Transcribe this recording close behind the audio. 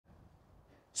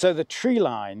So the tree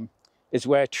line is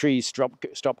where trees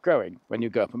stop growing when you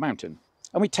go up a mountain.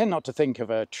 And we tend not to think of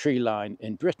a tree line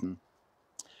in Britain,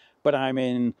 but I'm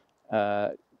in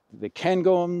the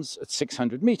Cairngorms at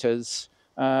 600 meters,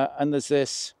 and there's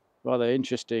this rather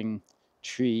interesting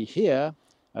tree here,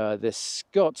 this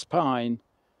Scots pine,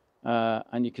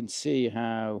 and you can see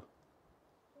how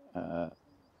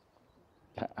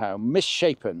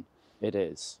misshapen it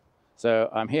is. So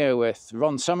I'm here with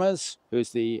Ron Summers, who's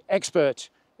the expert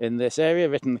in this area,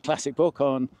 written the classic book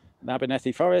on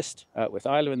Abernethy Forest, with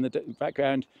Isla in the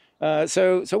background.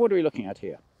 So what are we looking at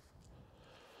here?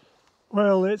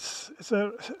 Well, it's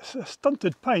a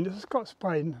stunted pine. It's a Scots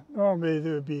pine. Normally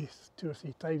there would be 2 or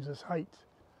 3 times this height,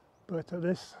 but at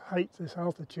this height, this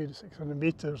altitude of 600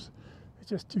 metres, it's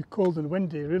just too cold and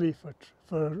windy really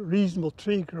for reasonable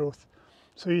tree growth.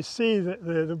 So you see that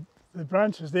the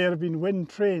branches there have been wind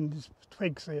trained, these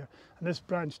twigs there, and this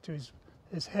branch too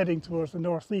is heading towards the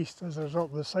northeast as a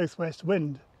result of the southwest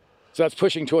wind. So that's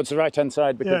pushing towards the right-hand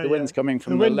side because the wind's coming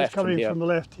from the left. The wind is coming from the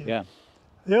left here. Yeah.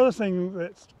 The other thing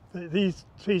that these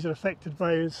trees are affected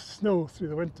by is snow through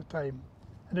the winter time,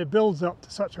 and it builds up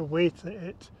to such a weight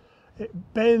that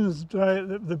it bends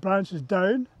the branches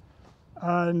down,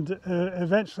 and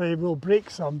eventually will break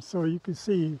some. So you can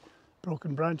see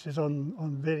broken branches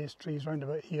on various trees round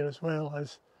about here, as well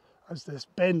as this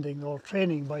bending or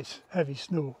training by heavy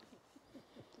snow.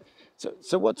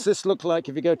 So what's this look like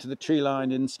if you go to the tree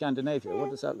line in Scandinavia? What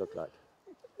does that look like?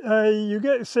 You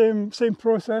get the same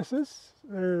processes,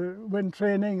 wind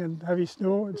training and heavy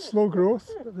snow and slow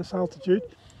growth at this altitude,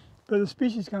 but the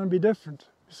species can be different.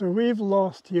 So we've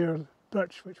lost here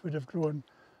birch, which would have grown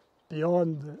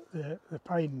beyond the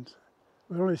pines.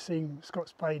 We're only seeing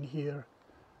Scots pine here,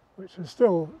 which is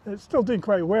still doing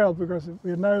quite well because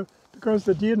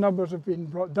the deer numbers have been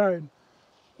brought down.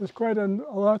 There's quite a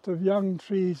lot of young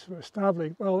trees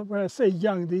established. Well, when I say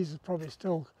young, these probably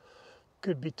still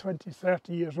could be 20,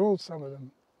 30 years old, some of them.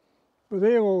 But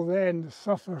they will then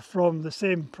suffer from the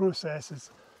same processes.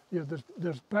 You know,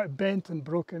 there's bent and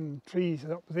broken trees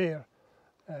up there.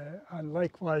 And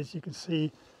likewise, you can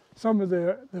see some of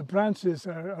the branches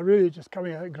are really just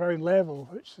coming out at ground level,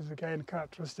 which is again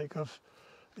characteristic of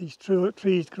these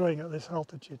trees growing at this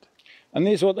altitude. And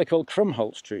these are what they call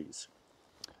Krummholz trees.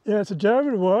 Yeah, it's a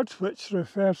German word which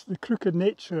refers to the crooked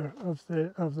nature of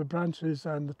the branches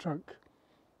and the trunk.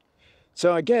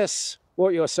 So I guess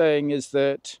what you're saying is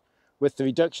that with the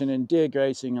reduction in deer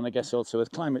grazing, and I guess also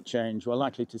with climate change, we're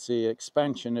likely to see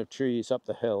expansion of trees up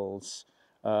the hills.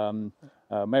 May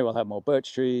well have more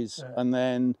birch trees, and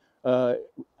then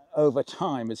over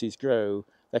time, as these grow,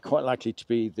 they're quite likely to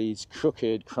be these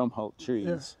crooked Krummholz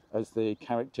trees as the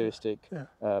characteristic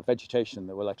vegetation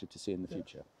that we're likely to see in the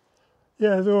future.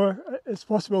 Yeah, though it's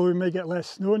possible we may get less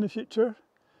snow in the future,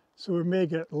 so we may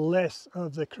get less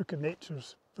of the crooked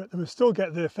natures, but we still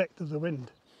get the effect of the wind,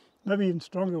 maybe even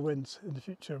stronger winds in the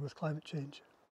future with climate change.